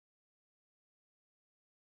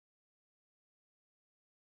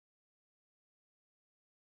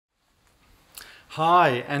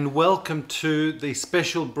Hi, and welcome to the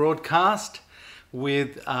special broadcast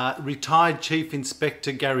with retired Chief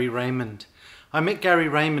Inspector Gary Raymond. I met Gary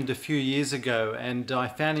Raymond a few years ago and I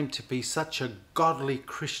found him to be such a godly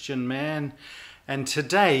Christian man. And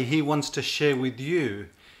today he wants to share with you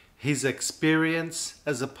his experience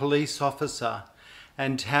as a police officer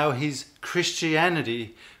and how his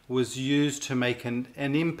Christianity was used to make an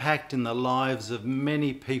impact in the lives of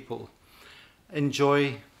many people.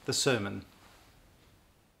 Enjoy the sermon.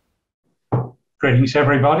 Greetings,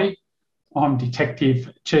 everybody. I'm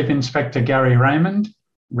Detective Chief Inspector Gary Raymond,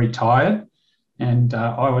 retired, and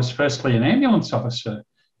I was firstly an ambulance officer,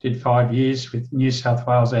 did 5 years with New South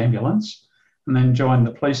Wales Ambulance, and then joined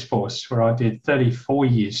the police force where I did 34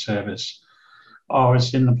 years service. I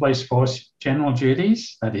was in the police force general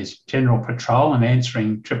duties, that is general patrol and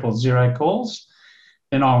answering 000 calls.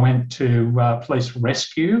 Then I went to police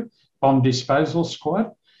rescue, bomb disposal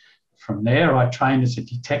squad. From there, I trained as a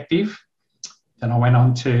detective. Then I went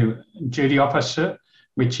on to duty officer,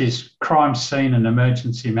 which is crime scene and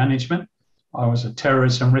emergency management. I was a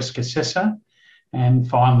terrorism risk assessor and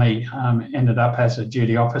finally ended up as a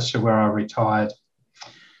duty officer where I retired.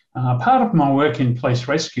 Part of my work in police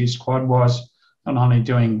rescue squad was not only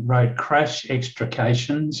doing road crash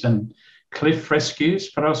extrications and cliff rescues,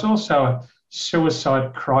 but I was also a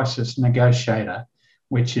suicide crisis negotiator,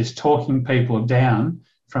 which is talking people down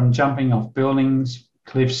from jumping off buildings,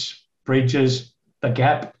 cliffs, bridges, the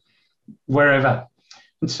gap, wherever.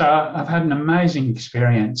 And so I've had an amazing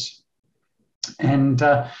experience. And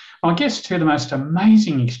I guess too, the most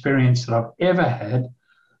amazing experience that I've ever had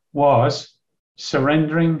was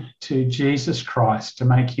surrendering to Jesus Christ to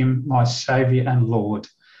make him my Saviour and Lord.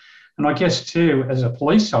 And I guess too, as a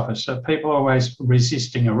police officer, people are always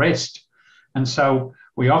resisting arrest. And so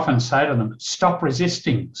we often say to them, stop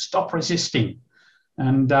resisting, stop resisting.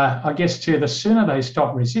 And I guess too, the sooner they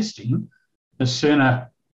stop resisting, the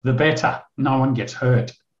sooner the better. No one gets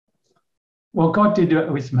hurt. Well, God did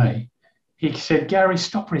it with me. He said, Gary,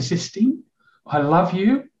 stop resisting. I love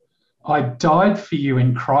you. I died for you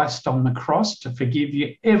in Christ on the cross to forgive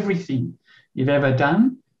you everything you've ever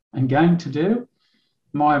done and going to do.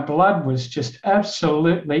 My blood was just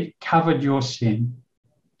absolutely covered your sin.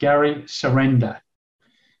 Gary, surrender.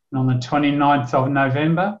 And on the 29th of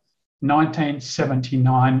November,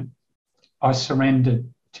 1979, I surrendered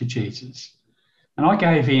to Jesus. And I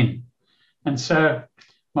gave in. And so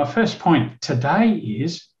my first point today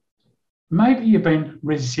is maybe you've been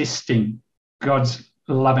resisting God's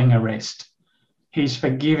loving arrest. He's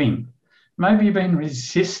forgiving. Maybe you've been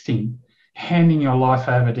resisting handing your life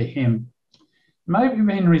over to him. Maybe you've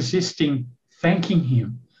been resisting thanking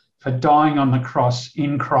him for dying on the cross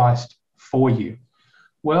in Christ for you.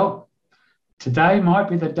 Well, today might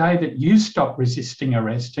be the day that you stop resisting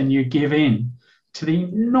arrest and you give in to the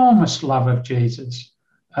enormous love of Jesus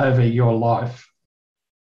over your life.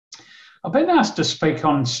 I've been asked to speak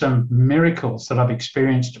on some miracles that I've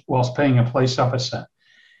experienced whilst being a police officer.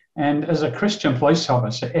 And as a Christian police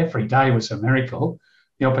officer, every day was a miracle.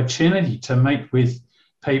 The opportunity to meet with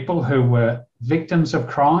people who were victims of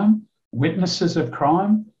crime, witnesses of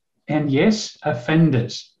crime, and yes,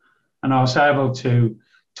 offenders. And I was able to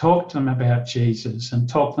talk to them about Jesus and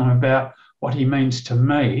talk to them about what he means to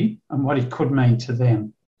me and what he could mean to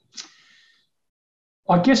them.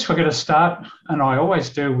 I guess we're going to start, and I always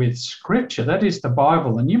do, with scripture. That is the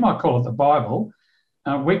Bible, and you might call it the Bible.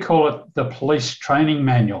 We call it the police training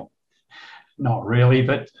manual. Not really,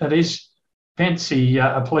 but it is fancy,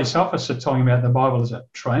 a police officer talking about the Bible as a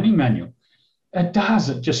training manual. It does.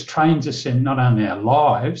 It just trains us in not only our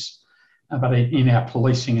lives, but in our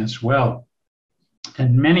policing as well.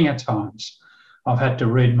 And many a times I've had to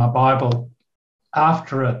read my Bible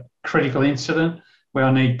after a critical incident where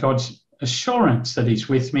I need God's assurance that he's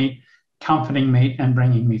with me, comforting me and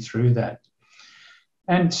bringing me through that.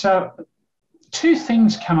 And so two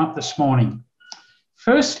things come up this morning.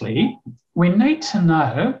 Firstly, we need to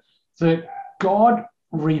know that God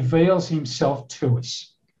reveals himself to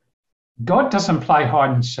us. God doesn't play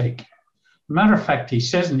hide and seek. Matter of fact, he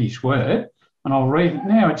says in his word, and I'll read it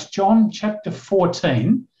now, it's John chapter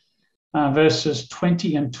 14, verses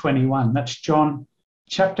 20 and 21. That's John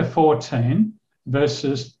chapter 14,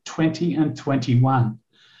 verses 20 and 21.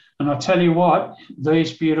 And I'll tell you what,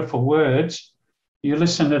 these beautiful words, you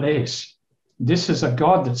listen to this. This is a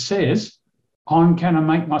God that says, I'm going to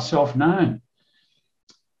make myself known.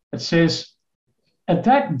 It says, at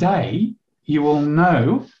that day, you will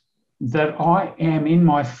know that I am in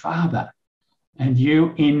my Father, and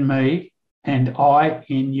you in me, and I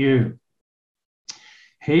in you.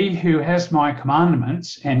 He who has my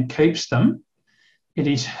commandments and keeps them, It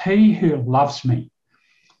is he who loves me,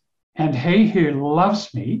 and he who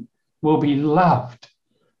loves me will be loved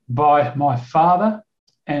by my Father,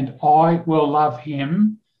 and I will love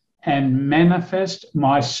him and manifest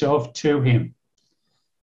myself to him.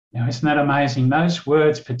 Now, isn't that amazing? Those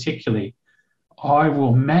words particularly, I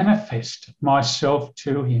will manifest myself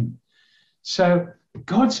to him. So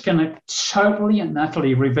God's going to totally and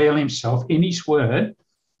utterly reveal himself in his word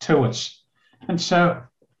to us. And so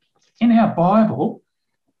in our Bible,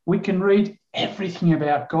 we can read everything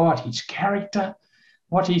about God, his character,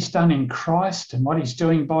 what he's done in Christ and what he's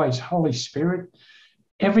doing by his Holy Spirit.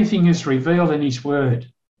 Everything is revealed in his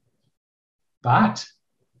word. But,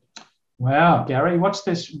 wow, Gary, what's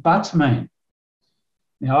this but mean?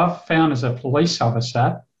 Now, I've found as a police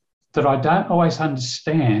officer that I don't always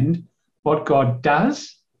understand what God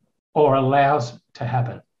does or allows to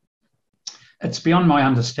happen. It's beyond my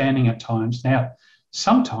understanding at times. Now,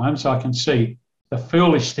 sometimes I can see the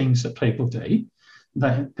foolish things that people do,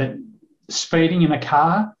 that speeding in a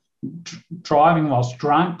car, driving whilst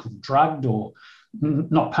drunk or drugged, or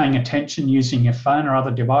not paying attention, using your phone or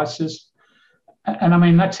other devices. And I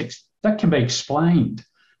mean, that can be explained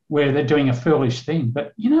where they're doing a foolish thing.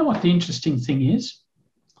 But you know what the interesting thing is?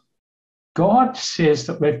 God says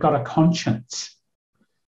that we've got a conscience.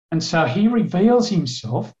 And so he reveals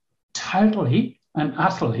himself totally and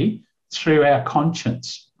utterly through our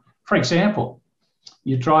conscience. For example,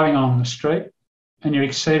 you're driving along the street and you're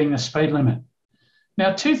exceeding the speed limit.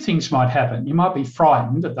 Now, two things might happen. You might be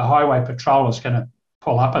frightened that the highway patrol is going to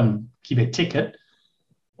pull up and give you a ticket.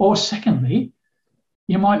 Or secondly,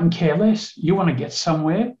 you mightn't care less. You want to get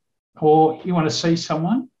somewhere or you want to see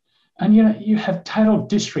someone, and you have total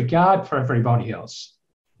disregard for everybody else.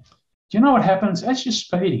 Do you know what happens? As you're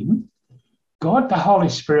speeding, God, the Holy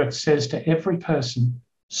Spirit, says to every person,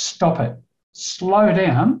 stop it, slow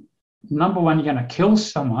down. Number one, you're going to kill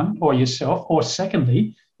someone or yourself, or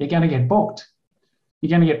secondly, you're going to get booked.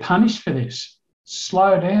 You're going to get punished for this.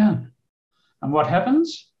 Slow down. And what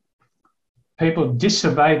happens? People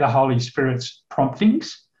disobey the Holy Spirit's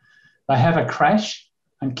promptings. They have a crash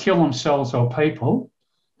and kill themselves or people.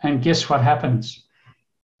 And guess what happens?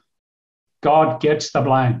 God gets the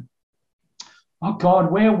blame. Oh,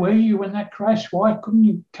 God, where were you when that crashed? Why couldn't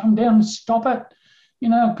you come down and stop it? You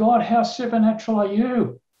know, God, how supernatural are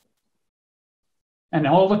you? And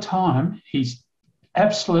all the time, he's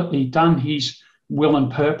absolutely done his will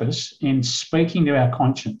and purpose in speaking to our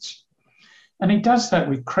conscience. And he does that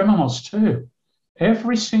with criminals too.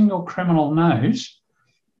 Every single criminal knows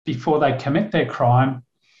before they commit their crime,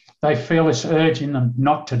 they feel this urge in them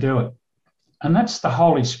not to do it. And that's the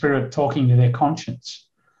Holy Spirit talking to their conscience.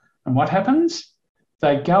 And what happens?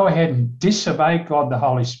 They go ahead and disobey God, the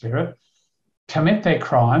Holy Spirit, commit their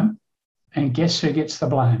crime, and guess who gets the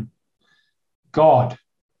blame? God,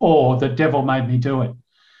 or the devil made me do it.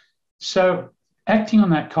 So acting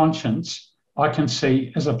on that conscience, I can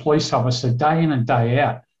see as a police officer day in and day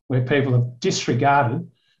out where people have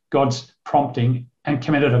disregarded God's prompting and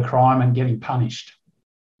committed a crime and getting punished.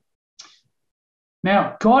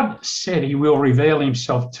 Now, God said he will reveal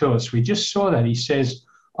himself to us. We just saw that. He says,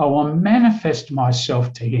 I will manifest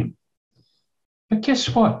myself to him. But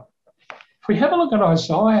guess what? If we have a look at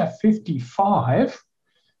Isaiah 55,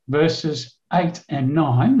 verses 8 and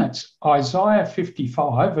 9, that's Isaiah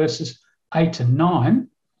 55, verses 8 and 9,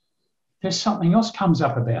 there's something else comes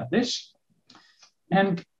up about this.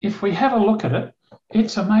 And if we have a look at it,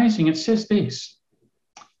 it's amazing. It says this,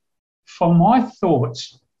 for my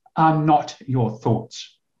thoughts are not your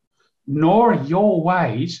thoughts, nor are your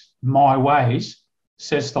ways my ways,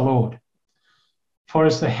 says the Lord. For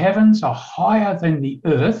as the heavens are higher than the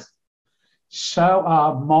earth, so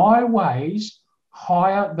are my ways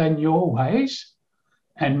higher than your ways,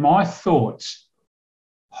 and my thoughts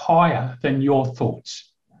higher than your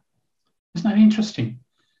thoughts. Isn't that interesting?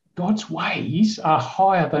 God's ways are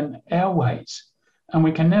higher than our ways, and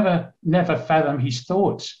we can never fathom his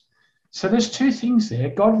thoughts. So there's two things there.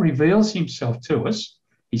 God reveals himself to us,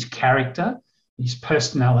 his character, his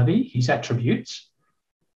personality, his attributes,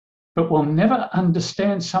 but we'll never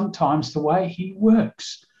understand sometimes the way he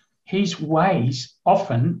works. His ways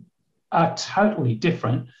often are totally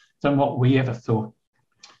different than what we ever thought.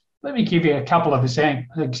 Let me give you a couple of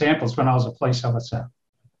examples when I was a police officer.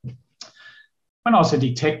 When I was a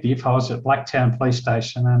detective, I was at Blacktown Police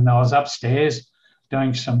Station and I was upstairs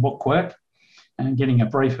doing some book work and getting a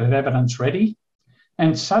brief of evidence ready.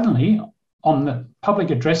 And suddenly, on the public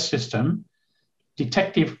address system,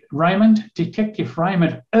 Detective Raymond,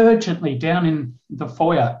 urgently down in the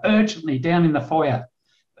foyer.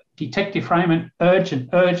 Detective Raymond, urgent.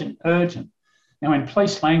 Now, in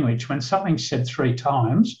police language, when something's said 3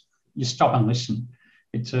 times, you stop and listen.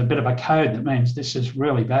 It's a bit of a code that means this is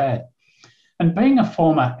really bad. And being a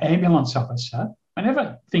former ambulance officer,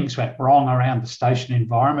 whenever things went wrong around the station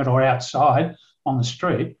environment or outside on the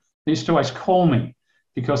street, they used to always call me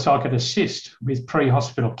because I could assist with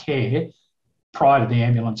pre-hospital care prior to the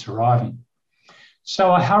ambulance arriving.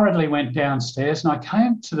 So I hurriedly went downstairs and I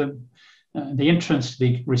came to the entrance to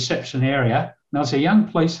the reception area, and there was a young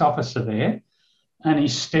police officer there, and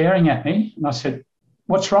he's staring at me, and I said,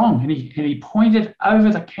 "What's wrong?" And he pointed over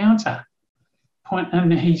the counter,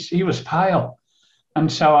 and he was pale.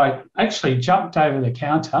 And so I actually jumped over the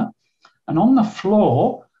counter, and on the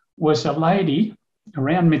floor was a lady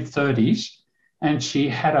around mid-30s, and she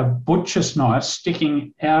had a butcher's knife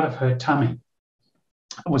sticking out of her tummy.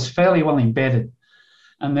 It was fairly well embedded,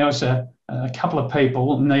 and there was a couple of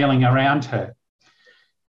people kneeling around her.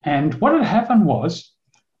 And what had happened was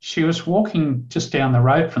she was walking just down the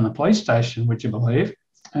road from the police station, would you believe,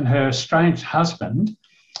 and her estranged husband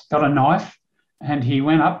got a knife and he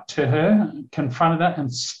went up to her, confronted her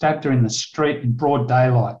and stabbed her in the street in broad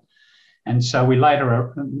daylight. And so we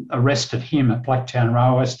later arrested him at Blacktown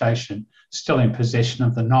Railway Station, still in possession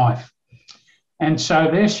of the knife. And so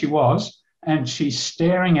there she was, and she's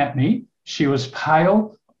staring at me. She was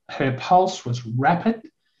pale, her pulse was rapid,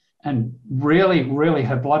 and really, really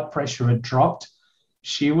her blood pressure had dropped.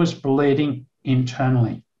 She was bleeding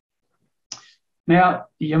internally. Now,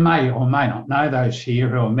 you may or may not know, those here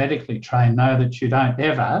who are medically trained know that you don't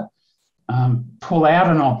ever pull out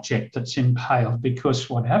an object that's impaled, because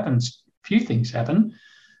what happens, a few things happen.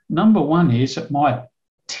 Number one is it might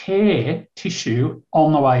tear tissue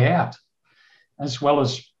on the way out, as well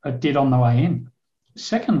as it did on the way in.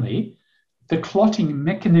 Secondly, the clotting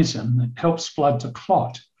mechanism that helps blood to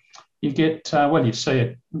clot, you get, well, you see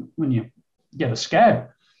it when you get a scab.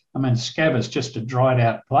 I mean, a scab is just a dried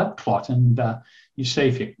out blood clot, and you see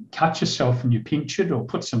if you cut yourself and you pinch it or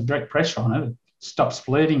put some direct pressure on it, it stops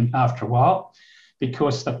bleeding after a while,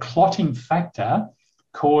 because the clotting factor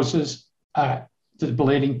causes the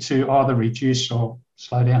bleeding to either reduce or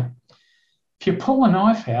slow down. If you pull a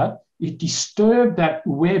knife out, you disturb that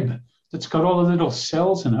web that's got all the little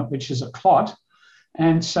cells in it, which is a clot.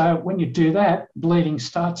 And so when you do that, bleeding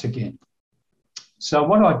starts again. So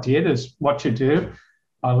what I did is what you do,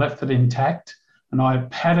 I left it intact, and I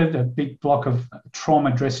patted a big block of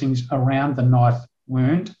trauma dressings around the knife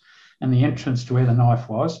wound and the entrance to where the knife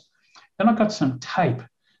was. Then I got some tape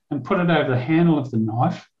and put it over the handle of the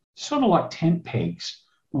knife, sort of like tent pegs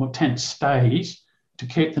or tent stays, to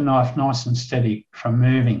keep the knife nice and steady from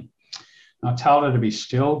moving. I told her to be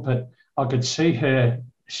still, but I could see her,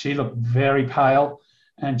 she looked very pale,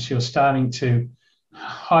 and she was starting to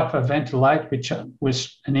hyperventilate, which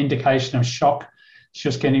was an indication of shock. She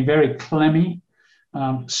was getting very clammy.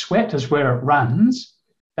 Sweat is where it runs.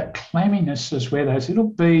 That clamminess is where those little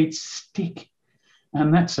beads stick.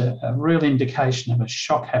 And that's a real indication of a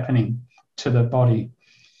shock happening to the body.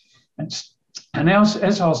 And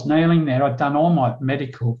as I was kneeling there, I'd done all my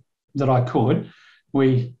medical that I could.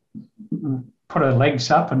 We put her legs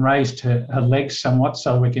up and raised her legs somewhat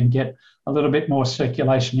so we can get a little bit more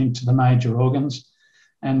circulation into the major organs.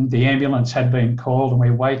 And the ambulance had been called, and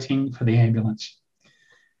we're waiting for the ambulance.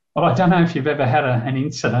 Well, I don't know if you've ever had an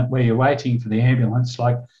incident where you're waiting for the ambulance,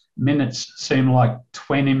 like minutes seem like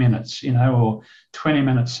 20 minutes, or 20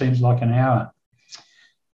 minutes seems like an hour.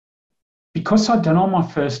 Because I'd done all my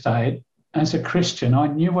first aid as a Christian, I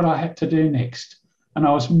knew what I had to do next. And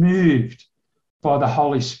I was moved by the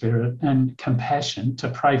Holy Spirit and compassion to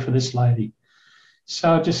pray for this lady.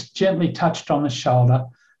 So I just gently touched on the shoulder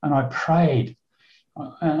and I prayed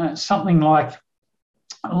something like,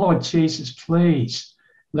 "Lord Jesus, please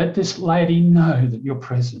let this lady know that you're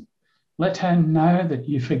present. Let her know that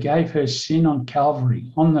you forgave her sin on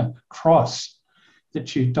Calvary, on the cross,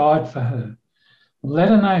 that you died for her. Let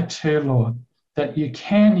her know too, Lord, that you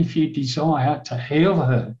can, if you desire, to heal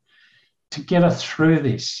her, to get her through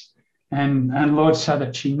this. And Lord, so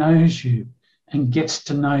that she knows you and gets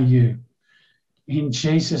to know you. In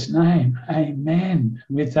Jesus' name, amen."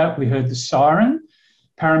 With that, we heard the siren.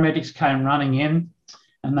 Paramedics came running in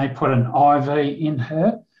and they put an IV in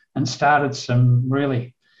her and started some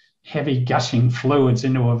really heavy gushing fluids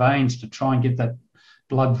into her veins to try and get that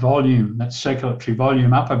blood volume, that circulatory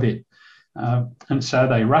volume up a bit. And so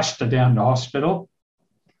they rushed her down to hospital.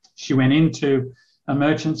 She went into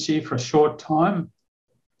emergency for a short time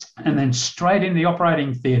and then straight in the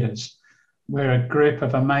operating theatres, where a group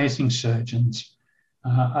of amazing surgeons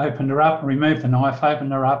opened her up, removed the knife,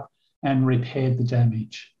 opened her up and repaired the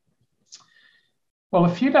damage. Well,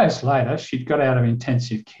 a few days later, she'd got out of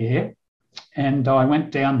intensive care and I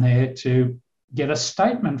went down there to get a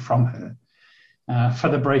statement from her for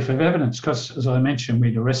the brief of evidence, because, as I mentioned,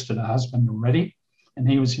 we'd arrested her husband already, and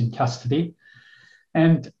he was in custody.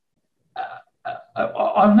 And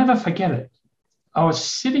I'll never forget it. I was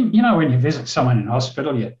sitting, when you visit someone in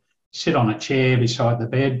hospital, you sit on a chair beside the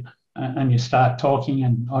bed and you start talking.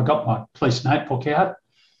 And I got my police notebook out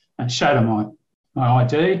and showed her my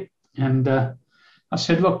ID. And I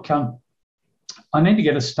said, look, I need to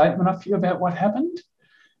get a statement off you about what happened.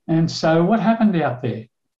 And so what happened out there?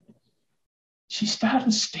 She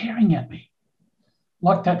started staring at me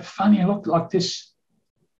like that funny look, like this.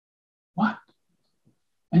 What?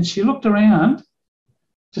 And she looked around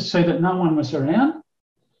to see that no one was around.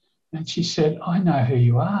 And she said, I know who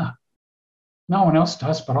you are. No one else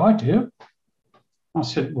does, but I do. I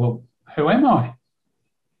said, well, who am I?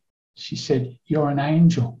 She said, you're an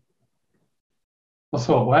angel. I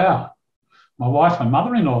thought, wow, my wife and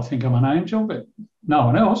mother-in-law think I'm an angel, but no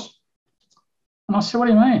one else. And I said, what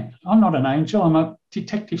do you mean? I'm not an angel. I'm a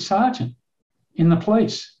detective sergeant in the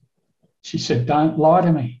police. She said, don't lie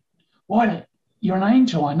to me. Why? You're an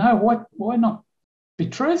angel, I know. Why not be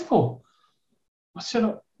truthful? I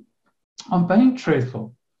said, I'm being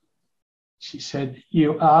truthful. She said,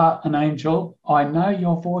 you are an angel. I know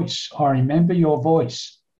your voice. I remember your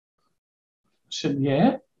voice. I said,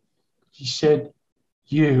 yeah. She said,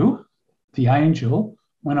 you, the angel,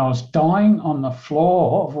 when I was dying on the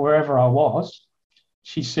floor of wherever I was,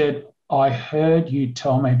 she said, I heard you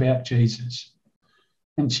tell me about Jesus.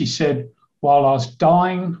 And she said, while I was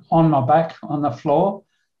dying on my back on the floor,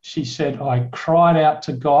 she said, I cried out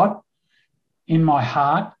to God in my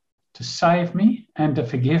heart to save me and to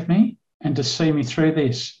forgive me and to see me through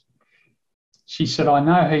this. She said, I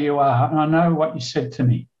know who you are and I know what you said to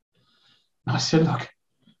me. And I said, look,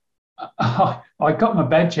 I got my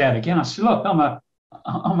badge out again. I said, look,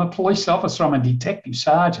 I'm a police officer. I'm a detective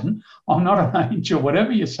sergeant. I'm not an angel,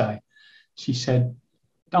 whatever you say. She said,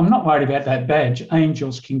 I'm not worried about that badge.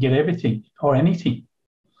 Angels can get everything or anything.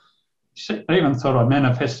 She even thought I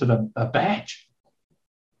manifested a badge.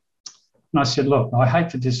 And I said, look, I hate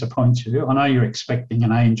to disappoint you. I know you're expecting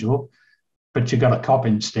an angel, but you got a cop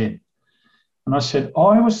instead. And I said,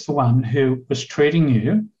 I was the one who was treating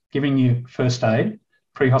you, giving you first aid,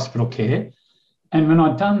 pre-hospital care. And when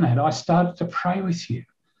I'd done that, I started to pray with you.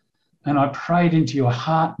 And I prayed into your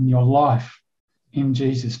heart and your life in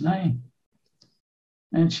Jesus' name.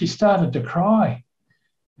 And she started to cry.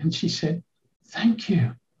 And she said, thank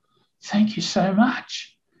you. Thank you so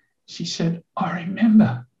much. She said, I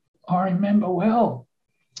remember well.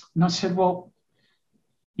 And I said, well,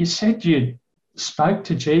 you said you spoke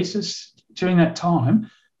to Jesus during that time.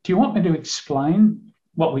 Do you want me to explain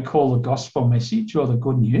what we call the gospel message or the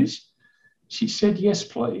good news? She said, yes,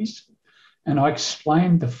 please. And I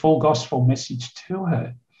explained the full gospel message to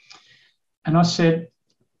her. And I said,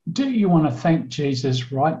 do you want to thank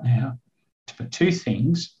Jesus right now for two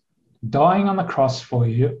things, dying on the cross for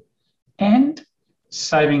you and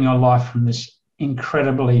saving your life from this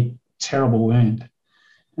incredibly terrible wound?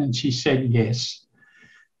 And she said, yes.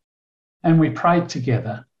 And we prayed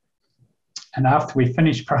together. And after we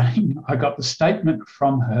finished praying, I got the statement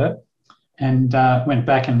from her and went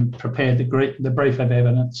back and prepared the brief of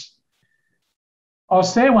evidence. I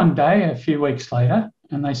was there one day, a few weeks later,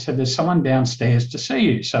 and they said, there's someone downstairs to see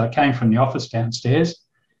you. So I came from the office downstairs,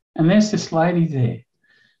 and there's this lady there.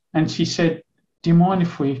 And she said, do you mind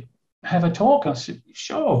if we have a talk? I said,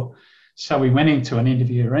 sure. So we went into an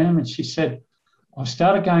interview room, and she said, I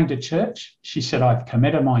started going to church. She said, I've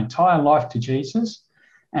committed my entire life to Jesus.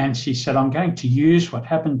 And she said, I'm going to use what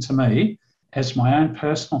happened to me as my own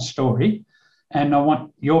personal story. And I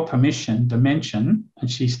want your permission to mention, and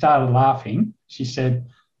she started laughing. She said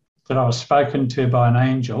that I was spoken to by an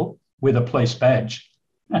angel with a police badge.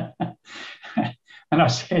 And I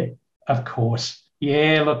said, of course.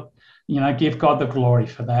 Yeah, look, give God the glory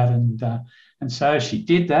for that. And so she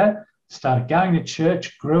did that, started going to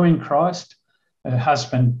church, grew in Christ. Her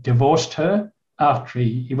husband divorced her after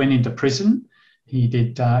he went into prison.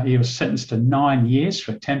 He was sentenced to 9 years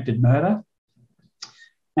for attempted murder.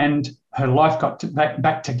 And her life got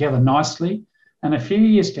back together nicely. And a few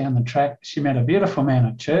years down the track, she met a beautiful man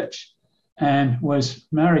at church and was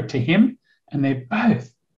married to him. And they're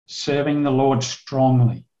both serving the Lord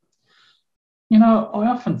strongly. I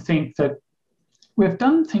often think that we've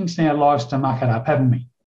done things in our lives to muck it up, haven't we?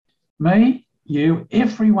 Me, you,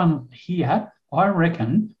 everyone here, I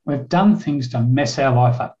reckon we've done things to mess our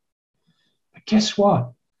life up. But guess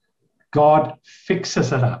what? God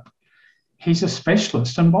fixes it up. He's a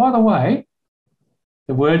specialist. And by the way,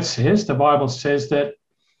 the Bible says that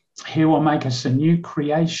he will make us a new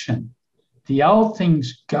creation The old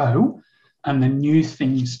things go and the new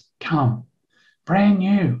things come. Brand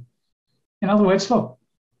new. In other words, look,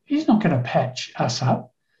 he's not going to patch us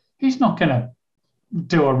up. He's not going to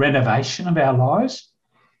do a renovation of our lives.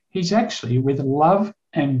 He's actually, with love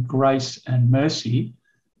and grace and mercy,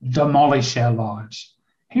 demolish our lives.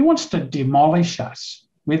 He wants to demolish us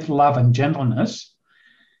with love and gentleness,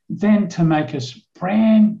 then to make us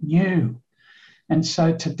brand new. And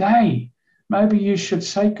so today, maybe you should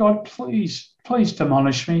say, God, please, please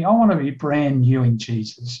demolish me. I want to be brand new in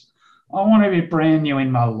Jesus. I want to be brand new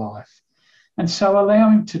in my life. And so allow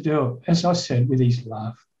him to do it, as I said, with his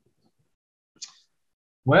love.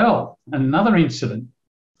 Well, another incident.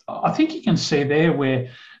 I think you can see there where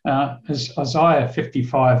as Isaiah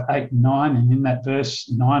 55, 8 and 9, and in that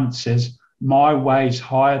verse 9 it says, my ways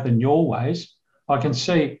higher than your ways. I can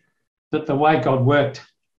see that the way God worked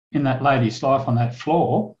in that lady's life on that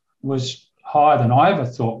floor was higher than I ever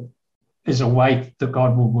thought is a way that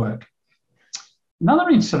God will work. Another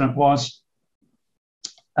incident was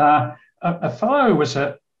a fellow who was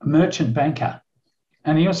a merchant banker,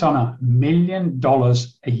 and he was on $1 million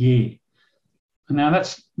a year. Now,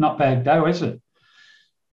 that's not bad dough, is it?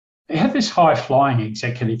 He had this high-flying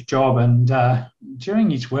executive job, and during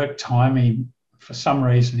his work time, for some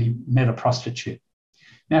reason, he met a prostitute.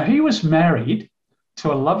 Now, he was married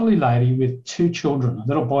to a lovely lady with 2 children, a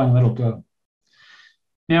little boy and a little girl.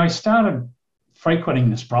 Now, he started frequenting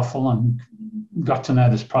this brothel and got to know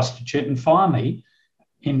this prostitute, and finally,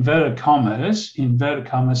 inverted commas,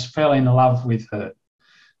 fell in love with her.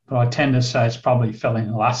 But I tend to say it's probably fell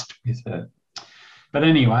in lust with her. But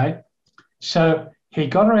anyway, so he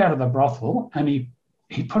got her out of the brothel and he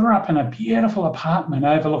put her up in a beautiful apartment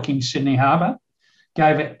overlooking Sydney Harbour,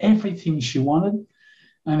 gave her everything she wanted.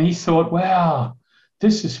 And he thought, wow,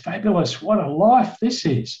 this is fabulous. What a life this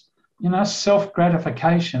is. You know,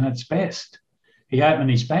 self-gratification at its best. He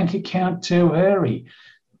opened his bank account to her. He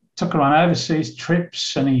took her on overseas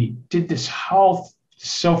trips and he did this whole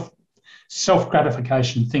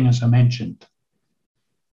self-gratification thing, as I mentioned.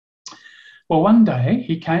 Well, one day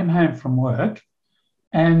he came home from work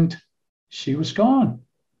and she was gone.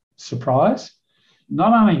 Surprise.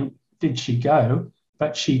 Not only did she go,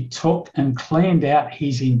 but she took and cleaned out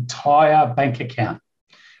his entire bank account,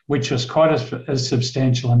 which was quite a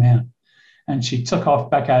substantial amount. And she took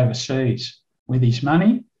off back overseas with his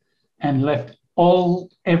money and left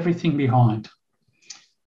everything behind.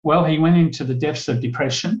 Well, he went into the depths of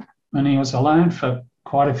depression and he was alone for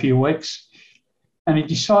quite a few weeks. And he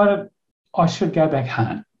decided, I should go back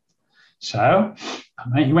home. So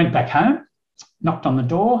he went back home, knocked on the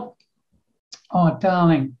door. Oh,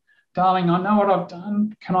 darling, I know what I've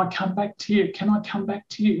done. Can I come back to you? Can I come back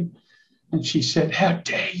to you? And she said, how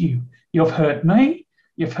dare you? You've hurt me.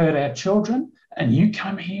 You've hurt our children. And you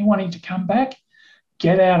come here wanting to come back?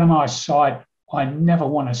 Get out of my sight. I never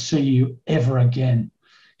want to see you ever again.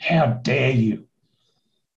 How dare you?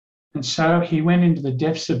 And so he went into the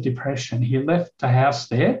depths of depression. He left the house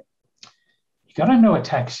there. He got into a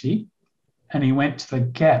taxi and he went to the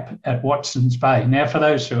Gap at Watson's Bay. Now, for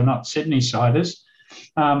those who are not Sydney-siders,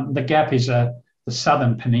 the Gap is the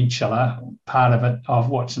southern peninsula part of it, of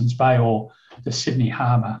Watson's Bay, or the Sydney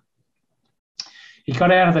Harbour. He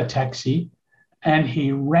got out of the taxi and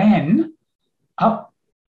he ran up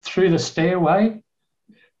through the stairway,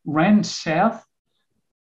 ran south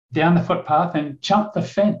down the footpath and jumped the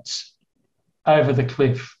fence over the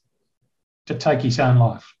cliff to take his own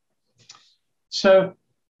life. So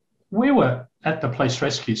we were at the police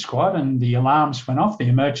rescue squad and the alarms went off, the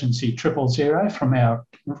emergency 000 from our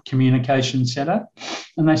communication centre.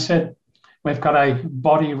 And they said, we've got a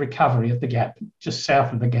body recovery at the Gap, just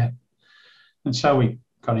south of the Gap. And so we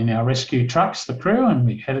got in our rescue trucks, the crew, and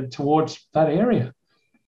we headed towards that area.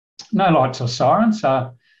 No lights or sirens.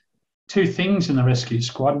 2 things in the rescue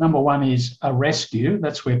squad. Number 1 is a rescue.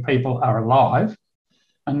 That's where people are alive.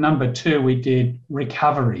 And number 2, we did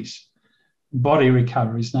recoveries, body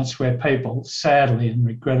recoveries. And that's where people sadly and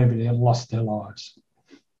regrettably have lost their lives.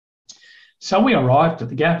 So we arrived at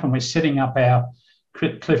the Gap and we're setting up our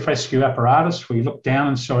cliff rescue apparatus. We looked down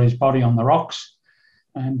and saw his body on the rocks.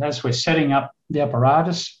 And as we're setting up the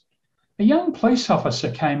apparatus, a young police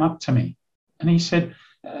officer came up to me and he said,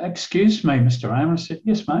 excuse me, Mr. Raymond. I said,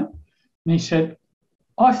 yes, mate. And he said,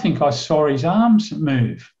 I think I saw his arms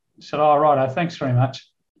move. I said, oh, righto, thanks very much.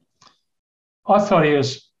 I thought he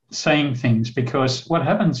was seeing things because what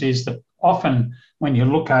happens is that often when you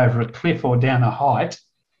look over a cliff or down a height,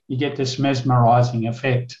 you get this mesmerising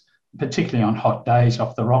effect, particularly on hot days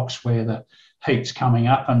off the rocks where the heat's coming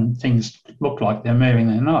up and things look like they're moving,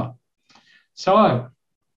 they're not. So I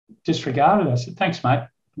disregarded it. I said, thanks, mate.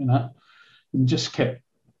 You know, and just kept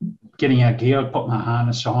getting our gear, put my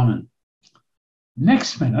harness on. And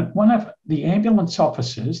next minute, one of the ambulance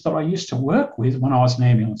officers that I used to work with when I was an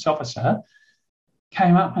ambulance officer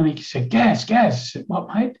came up and he said, Gaz. I said, what,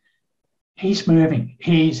 mate? He's moving.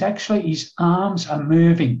 His arms are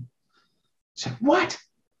moving. I said, what?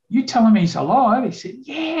 You telling me he's alive? He said,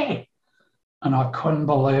 yeah. And I couldn't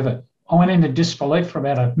believe it. I went into disbelief for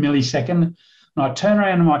about a millisecond, and I turned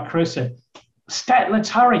around to my crew and said, Stat, let's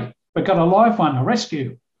hurry. We've got a live one, a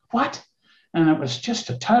rescue. What? And it was just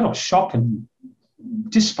a total shock and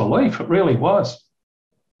disbelief. It really was.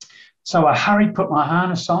 So I hurried, put my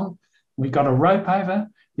harness on. We got a rope over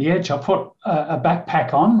the edge. I put a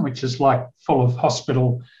backpack on, which is like full of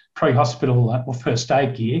pre-hospital or first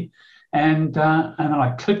aid gear. And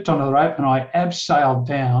I clicked onto the rope and I abseiled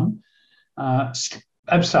down.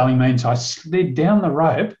 Abseiling means I slid down the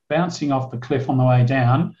rope, bouncing off the cliff on the way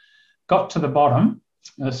down, got to the bottom,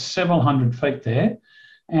 several hundred feet there,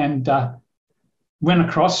 and went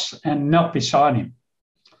across and knelt beside him.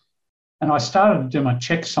 And I started to do my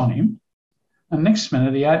checks on him. And next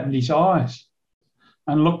minute, he opened his eyes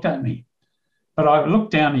and looked at me. But I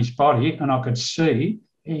looked down his body and I could see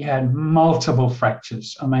he had multiple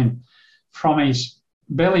fractures. I mean, from his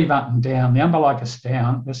belly button down, the umbilicus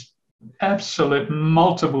down, there's absolute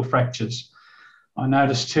multiple fractures. I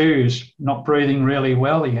noticed too, he was not breathing really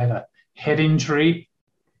well. He had a head injury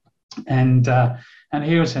and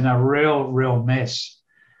he was in a real mess.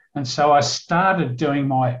 And so I started doing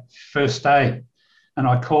my first aid. And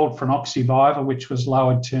I called for an oxyviva, which was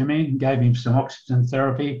lowered to me, and gave him some oxygen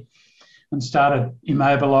therapy and started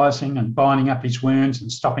immobilising and binding up his wounds and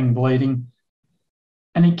stopping bleeding.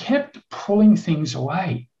 And he kept pulling things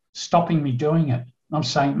away, stopping me doing it. I'm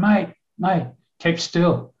saying, mate, keep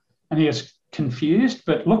still. And he was confused,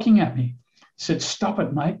 but looking at me, he said, stop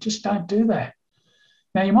it, mate, just don't do that.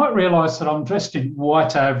 Now, you might realise that I'm dressed in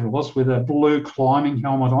white overalls with a blue climbing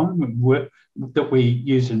helmet on that we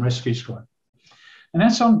use in rescue squad. And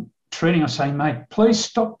as I'm treating, I say, mate, please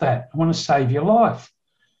stop that. I want to save your life.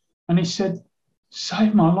 And he said,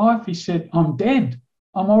 save my life? He said, I'm dead.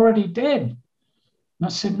 I'm already dead. And I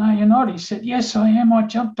said, no, you're not. He said, yes, I am. I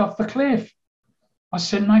jumped off the cliff. I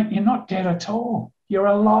said, mate, you're not dead at all. You're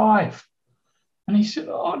alive. And he said,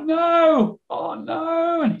 oh, no.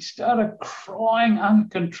 And he started crying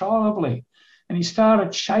uncontrollably. And he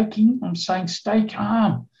started shaking. I'm saying, stay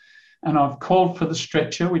calm. And I've called for the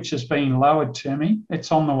stretcher, which has been lowered to me.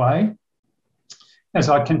 It's on the way. As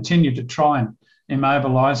I continued to try and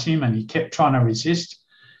immobilise him, and he kept trying to resist.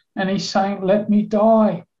 And he's saying, let me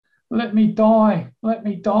die. Let me die. Let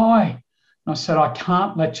me die. And I said, I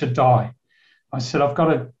can't let you die. I said, I've got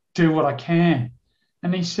to do what I can.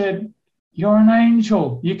 And he said, you're an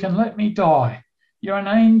angel. You can let me die. You're an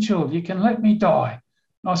angel. You can let me die.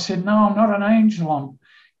 And I said, no, I'm not an angel. I'm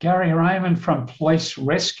Gary Raymond from Police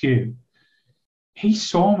Rescue. He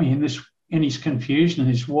saw me in his confusion, in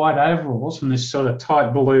his white overalls and this sort of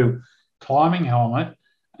tight blue climbing helmet,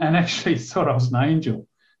 and actually thought I was an angel.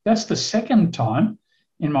 That's the second time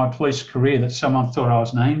in my police career that someone thought I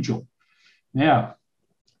was an angel. Now,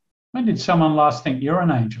 when did someone last think you're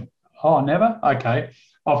an angel? Oh, never? Okay,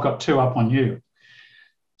 I've got two up on you.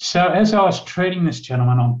 So as I was treating this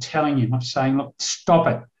gentleman, I'm telling him, I'm saying, look, stop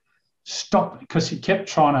it. Stop, because he kept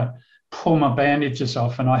trying to pull my bandages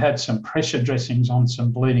off, and I had some pressure dressings on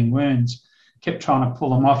some bleeding wounds. Kept trying to pull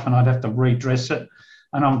them off, and I'd have to redress it.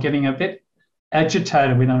 And I'm getting a bit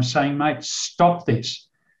agitated with him, saying, mate, stop this.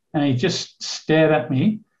 And he just stared at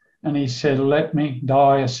me and he said, let me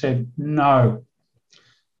die. I said, no.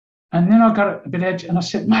 And then I got a bit agitated and I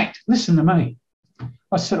said, mate, listen to me.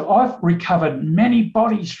 I said, I've recovered many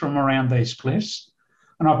bodies from around these cliffs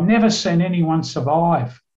and I've never seen anyone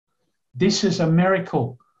survive. This is a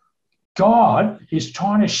miracle. God is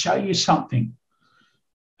trying to show you something.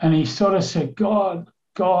 And he sort of said, God.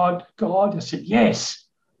 I said, yes.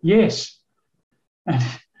 And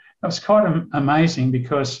it was quite amazing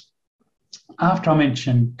because after I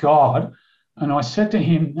mentioned God, and I said to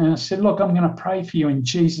him, and I said, look, I'm going to pray for you in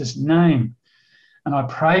Jesus' name. And I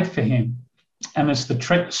prayed for him. And as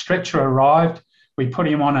the stretcher arrived, we put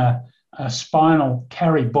him on a spinal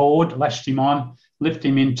carry board, lashed him on, lift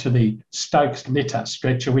him into the Stokes litter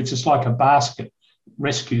stretcher, which is like a basket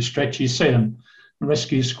rescue stretcher. You see them,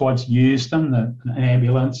 rescue squads use them, the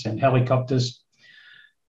ambulance and helicopters.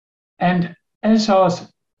 And as I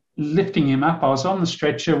was lifting him up, I was on the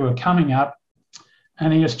stretcher, we were coming up,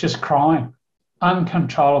 and he was just crying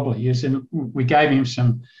uncontrollably. We gave him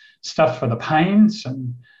some stuff for the pains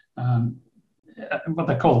and what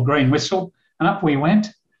they call a green whistle, and up we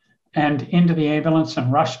went and into the ambulance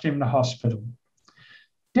and rushed him to hospital.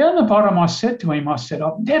 Down the bottom, I said to him, I said,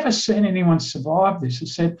 I've never seen anyone survive this. I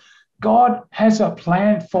said, God has a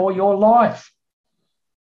plan for your life.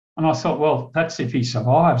 And I thought, well, that's if he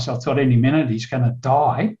survives. I thought any minute he's going to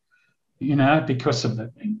die, because of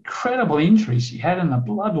the incredible injuries he had, and the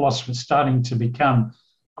blood loss was starting to become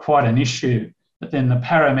quite an issue. But then the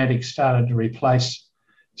paramedics started to replace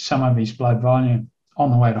some of his blood volume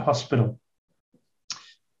on the way to hospital.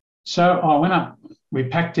 So I went up, we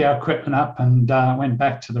packed our equipment up and went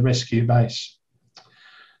back to the rescue base.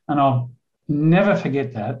 And I'll never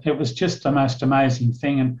forget that. It was just the most amazing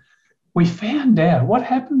thing. And we found out what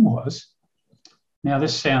happened was, now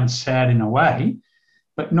this sounds sad in a way,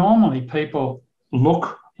 but normally people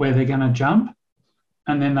look where they're going to jump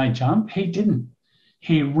and then they jump. He didn't.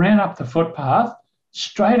 He ran up the footpath,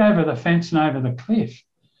 straight over the fence and over the cliff.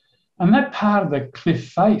 And that part of the cliff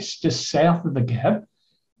face, just south of the gap,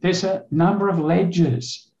 there's a number of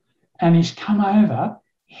ledges. And he's come over,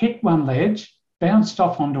 hit one ledge, bounced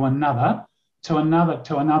off onto another, to another,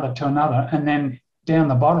 to another, to another, and then down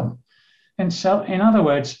the bottom. And so, in other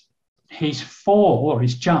words, his fall or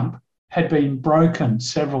his jump had been broken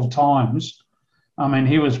several times. I mean,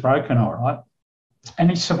 he was broken, all right. And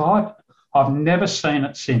he survived. I've never seen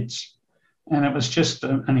it since. And it was just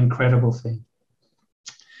an incredible thing.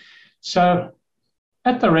 So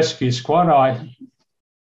at the rescue squad, I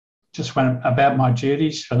just went about my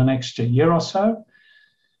duties for the next year or so.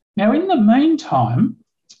 Now, in the meantime,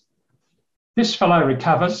 this fellow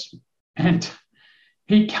recovers and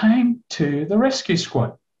he came to the rescue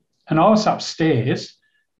squad. And I was upstairs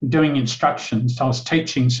doing instructions. I was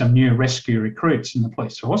teaching some new rescue recruits in the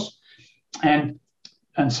police force. And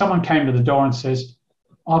someone came to the door and says,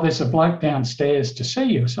 oh, there's a bloke downstairs to see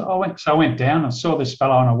you. So I went down and saw this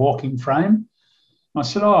fellow on a walking frame. I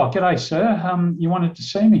said, oh, g'day, sir. You wanted to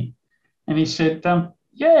see me? And he said,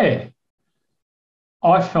 yeah.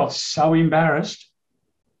 I felt so embarrassed.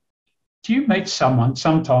 Do you meet someone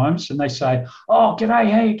sometimes and they say, oh,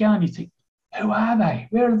 g'day, how you going? You think, who are they?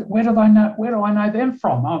 Where do I know them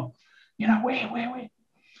from? Oh, where?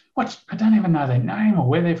 I don't even know their name or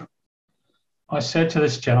where they're from. I said to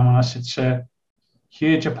this gentleman, I said, sir,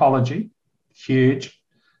 huge apology, huge. I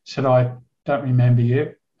said, I don't remember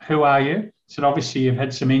you. Who are you? I said, obviously you've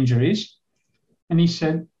had some injuries. And he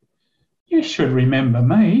said, you should remember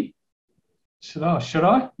me. I said, oh, should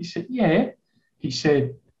I? He said, yeah. He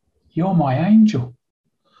said, you're my angel.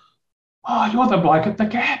 Oh, you're the bloke at the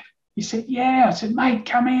Gap. He said, yeah. I said, mate,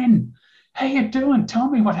 come in. How you doing? Tell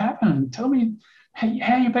me what happened. Tell me how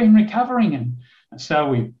you've been recovering. And so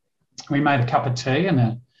we made a cup of tea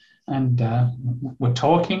and we're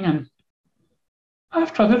talking. And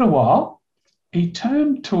after a little while, he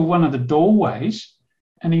turned to one of the doorways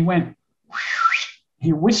and he went,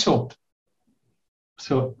 he whistled.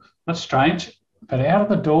 So that's strange. But out of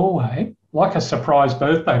the doorway, like a surprise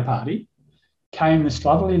birthday party, came this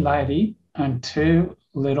lovely lady and two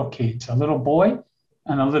little kids, a little boy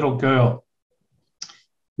and a little girl.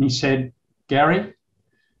 And he said, Gary,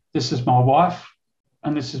 this is my wife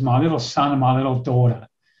and this is my little son and my little daughter.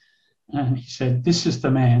 And he said, this is the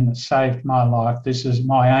man that saved my life. This is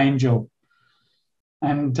my angel.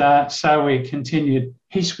 And so we continued.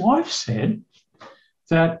 His wife said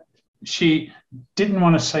that she didn't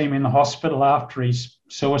want to see him in the hospital after his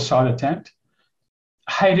suicide attempt,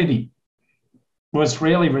 hated him, was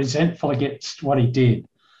really resentful against what he did.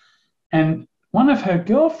 And one of her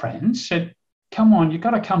girlfriends said, come on, you've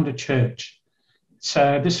got to come to church.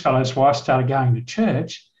 So this fellow's wife started going to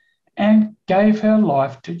church and gave her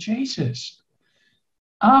life to Jesus.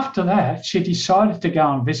 After that, she decided to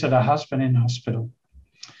go and visit her husband in hospital.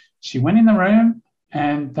 She went in the room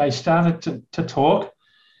and they started to talk.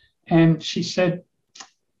 And she said,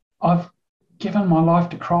 I've given my life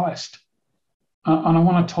to Christ and I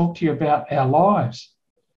want to talk to you about our lives.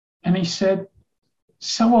 And he said,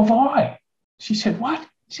 so have I. She said, what?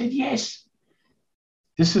 He said, yes.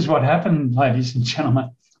 This is what happened, ladies and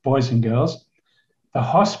gentlemen, boys and girls. The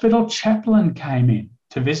hospital chaplain came in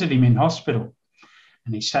to visit him in hospital.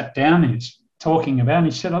 And he sat down and he was talking about, and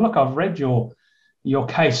he said, oh, look, I've read your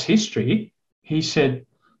case history. He said,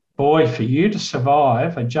 boy, for you to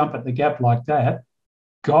survive a jump at the Gap like that,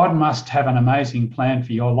 God must have an amazing plan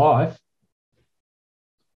for your life.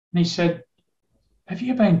 And he said, have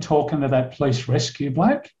you been talking to that police rescue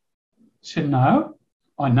bloke? I said, no,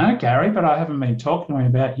 I know Gary, but I haven't been talking to him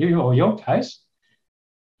about you or your case.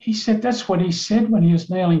 He said, that's what he said when he was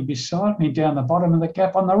kneeling beside me down the bottom of the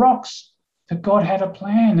Gap on the rocks, that God had a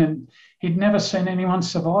plan and he'd never seen anyone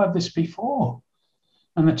survive this before.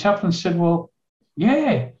 And the chaplain said, well,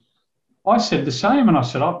 yeah. I said the same, and I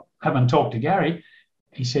said, I haven't talked to Gary.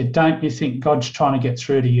 He said, don't you think God's trying to get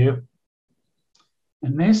through to you?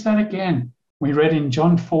 And there's that again. We read in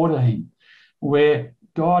John 14, where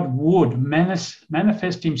God would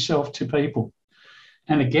manifest himself to people.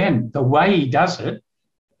 And again, the way he does it,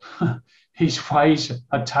 his ways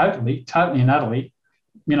are totally and utterly,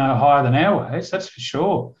 higher than our ways, that's for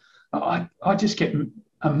sure. I just get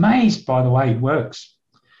amazed by the way he works.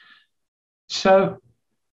 So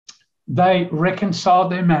they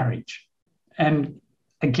reconciled their marriage and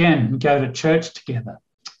again go to church together.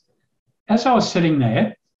 As I was sitting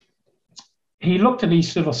there, he looked at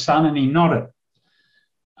his little son and he nodded.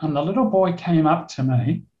 And the little boy came up to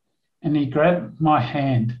me and he grabbed my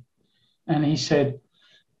hand and he said,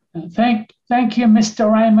 Thank you,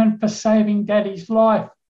 Mr. Raymond, for saving Daddy's life.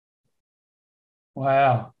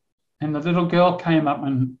 Wow. And the little girl came up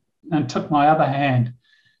and took my other hand.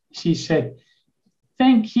 She said,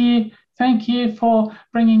 Thank you for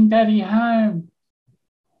bringing Daddy home.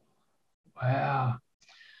 Wow.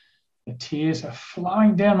 The tears are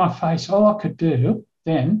flowing down my face. All I could do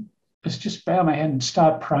then was just bow my head and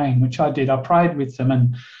start praying, which I did. I prayed with them,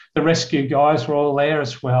 and the rescue guys were all there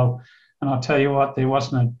as well. And I'll tell you what, there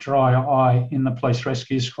wasn't a dry eye in the police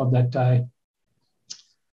rescue squad that day.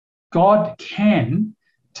 God can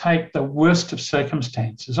take the worst of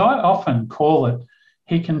circumstances. I often call it,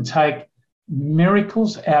 he can take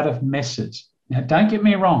miracles out of messes. Now, don't get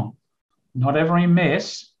me wrong. Not every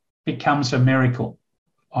mess becomes a miracle.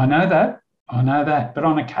 I know that. But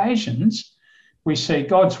on occasions, we see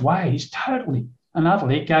God's ways totally and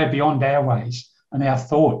utterly go beyond our ways and our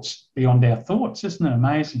thoughts beyond our thoughts. Isn't it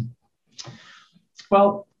amazing?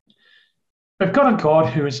 Well, we've got a God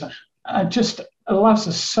who is just loves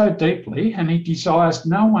us so deeply, and he desires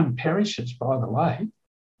no one perishes, by the way.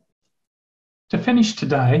 To finish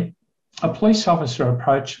today, a police officer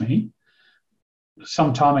approached me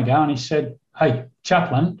some time ago and he said, hey,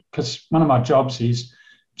 chaplain, because one of my jobs is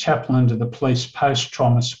chaplain to the police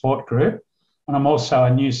post-trauma support group, and I'm also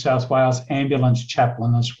a New South Wales ambulance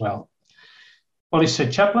chaplain as well. Well, he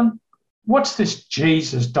said, chaplain, what's this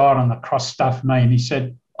Jesus died on the cross stuff mean? He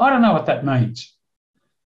said, I don't know what that means.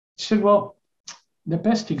 He said, well, the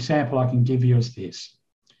best example I can give you is this.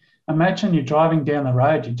 Imagine you're driving down the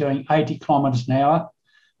road, you're doing 80 kilometres an hour,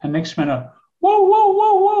 and next minute, whoa, whoa,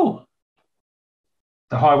 whoa, whoa.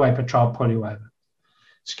 The highway patrol pull you over.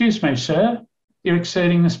 Excuse me, sir, you're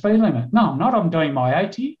exceeding the speed limit. No, I'm not, I'm doing my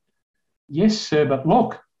 80. Yes, sir, but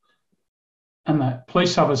look. And the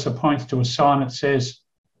police officer points to a sign that says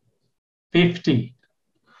 50.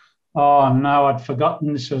 Oh, no, I'd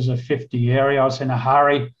forgotten this was a 50 area. I was in a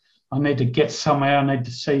hurry. I need to get somewhere. I need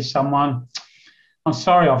to see someone. I'm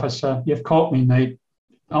sorry, officer, you've caught me neat.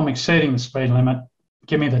 I'm exceeding the speed limit.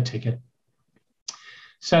 Give me the ticket.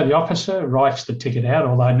 So the officer writes the ticket out,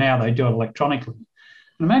 although now they do it electronically.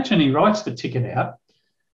 Imagine he writes the ticket out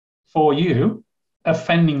for you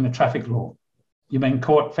offending the traffic law. You've been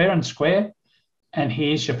caught fair and square, and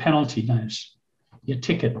here's your penalty notice, your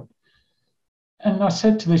ticket. And I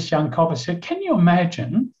said to this young cop, I said, can you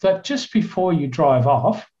imagine that just before you drive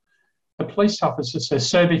off, the police officer says,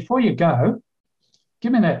 sir, before you go,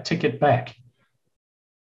 give me that ticket back.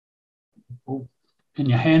 And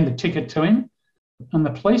you hand the ticket to him, and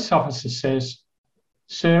the police officer says,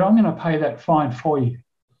 sir, I'm going to pay that fine for you.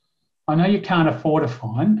 I know you can't afford a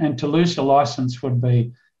fine, and to lose your licence would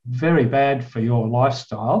be very bad for your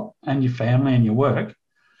lifestyle and your family and your work.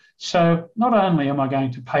 So not only am I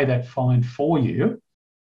going to pay that fine for you,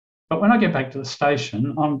 but when I get back to the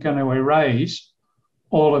station, I'm going to erase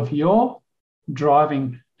all of your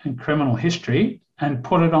driving and criminal history and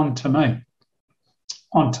put it onto me,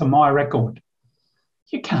 onto my record.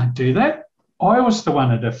 You can't do that. I was the one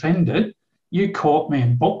that offended. You caught me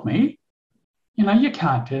and booked me. You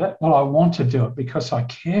can't do that. Well, I want to do it because I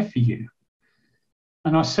care for you.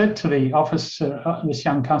 And I said to the officer, this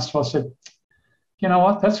young constable, I said, you know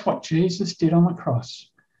what? That's what Jesus did on the cross.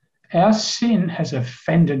 Our sin has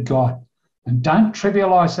offended God. And don't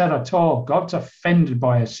trivialise that at all. God's offended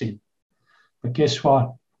by our sin. But guess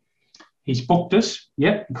what? He's booked us.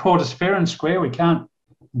 Yep, caught us fair and square. We can't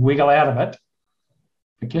wiggle out of it.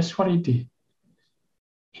 But guess what he did?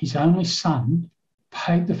 His only son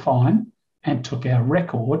paid the fine and took our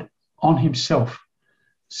record on himself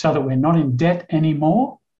so that we're not in debt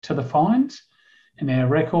anymore to the fines, and our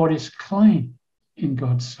record is clean in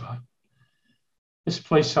God's sight. This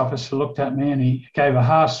police officer looked at me and he gave a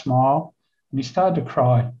half smile and he started to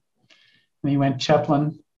cry. And he went,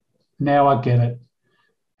 chaplain, now I get it.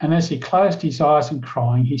 And as he closed his eyes and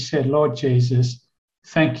crying, he said, Lord Jesus,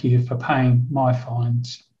 thank you for paying my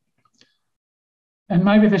fines. And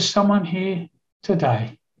maybe there's someone here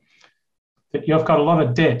today that you've got a lot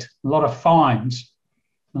of debt, a lot of fines,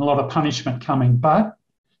 and a lot of punishment coming. But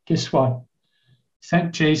guess what?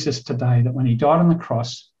 Thank Jesus today that when he died on the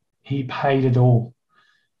cross, he paid it all,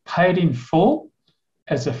 paid in full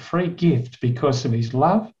as a free gift because of his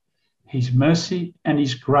love, his mercy, and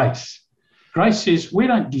his grace. Grace is we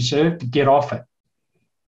don't deserve to get off it,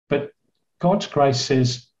 but God's grace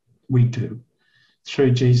says we do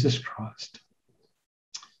through Jesus Christ.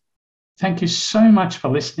 Thank you so much for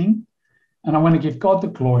listening, and I want to give God the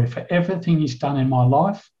glory for everything he's done in my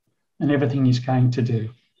life and everything he's going to do.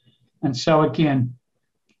 And so again,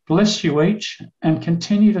 bless you each and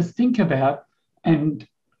continue to think about and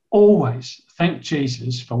always thank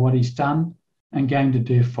Jesus for what he's done and going to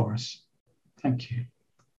do for us. Thank you.